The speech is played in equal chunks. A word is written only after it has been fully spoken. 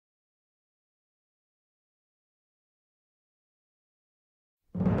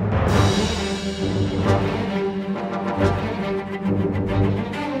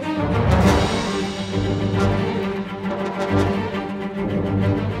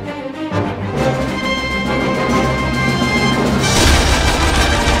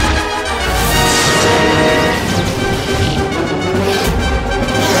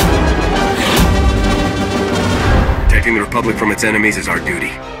Protecting the Republic from its enemies is our duty.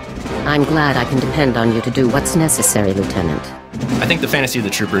 I'm glad I can depend on you to do what's necessary, Lieutenant. I think the fantasy of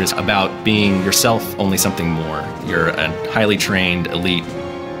the Trooper is about being yourself, only something more. You're a highly trained, elite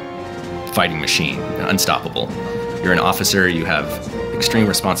fighting machine, unstoppable. You're an officer, you have extreme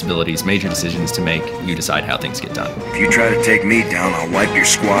responsibilities, major decisions to make. You decide how things get done. If you try to take me down, I'll wipe your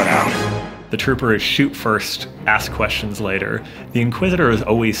squad out. The Trooper is shoot first, ask questions later. The Inquisitor is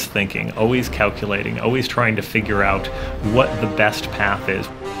always thinking, always calculating, always trying to figure out what the best path is.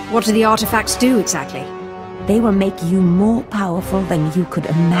 What do the artifacts do exactly? They will make you more powerful than you could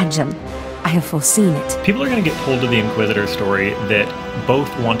imagine. I have foreseen it. People are going to get pulled to the Inquisitor story that both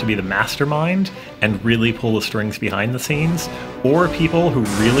want to be the mastermind and really pull the strings behind the scenes, or people who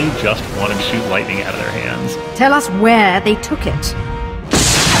really just want to shoot lightning out of their hands. Tell us where they took it.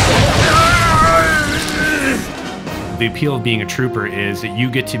 The appeal of being a trooper is that you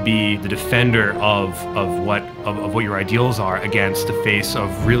get to be the defender of what your ideals are against the face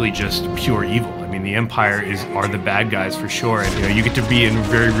of really just pure evil. I mean, the Empire are the bad guys for sure, and you get to be in a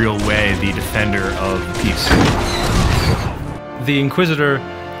very real way the defender of peace. The Inquisitor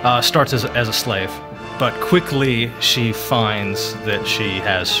starts as a slave, but quickly she finds that she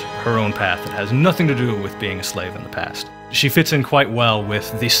has her own path that has nothing to do with being a slave in the past. She fits in quite well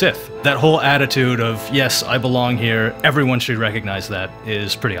with the Sith. That whole attitude of, yes, I belong here, everyone should recognize that,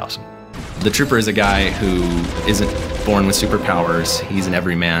 is pretty awesome. The Trooper is a guy who isn't born with superpowers. He's an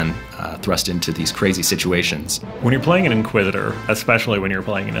everyman thrust into these crazy situations. When you're playing an Inquisitor, especially when you're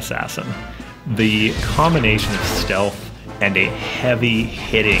playing an Assassin, the combination of stealth and a heavy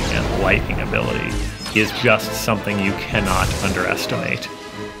hitting lightning ability is just something you cannot underestimate.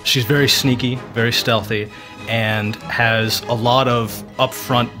 She's very sneaky, very stealthy, and has a lot of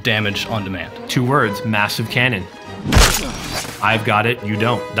upfront damage on demand. 2 words, massive cannon. I've got it, you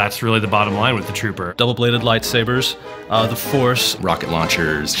don't. That's really the bottom line with the Trooper. Double-bladed lightsabers, the Force. Rocket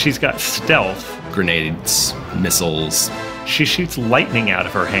launchers. She's got stealth. Grenades, missiles. She shoots lightning out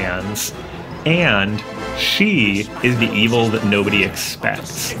of her hands, and she is the evil that nobody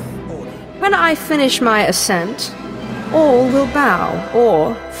expects. When I finish my ascent, all will bow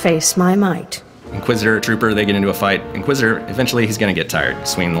or face my might. Inquisitor, Trooper, they get into a fight. Inquisitor, eventually he's gonna get tired,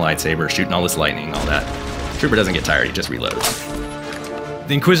 swinging the lightsaber, shooting all this lightning, all that. Trooper doesn't get tired, he just reloads.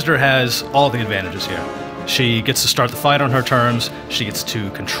 The Inquisitor has all the advantages here. She gets to start the fight on her terms, she gets to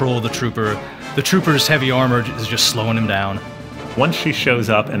control the Trooper. The Trooper's heavy armor is just slowing him down. Once she shows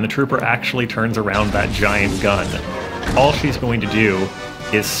up and the Trooper actually turns around that giant gun, all she's going to do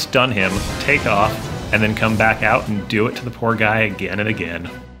is stun him, take off, and then come back out and do it to the poor guy again and again.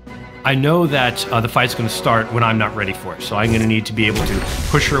 I know that the fight's going to start when I'm not ready for it, so I'm going to need to be able to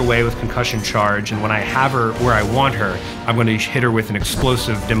push her away with concussion charge, and when I have her where I want her, I'm going to hit her with an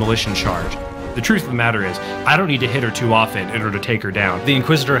explosive demolition charge. The truth of the matter is, I don't need to hit her too often in order to take her down. The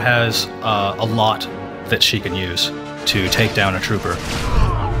Inquisitor has a lot that she can use to take down a Trooper.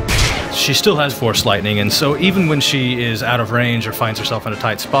 She still has Force Lightning, and so even when she is out of range or finds herself in a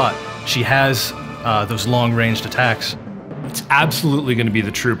tight spot, she has those long-ranged attacks. It's absolutely going to be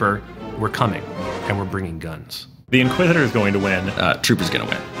the Trooper. We're coming, and we're bringing guns. The Inquisitor is going to win. Trooper's gonna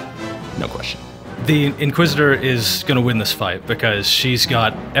win, no question. The Inquisitor is going to win this fight because she's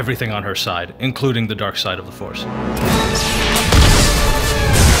got everything on her side, including the dark side of the Force.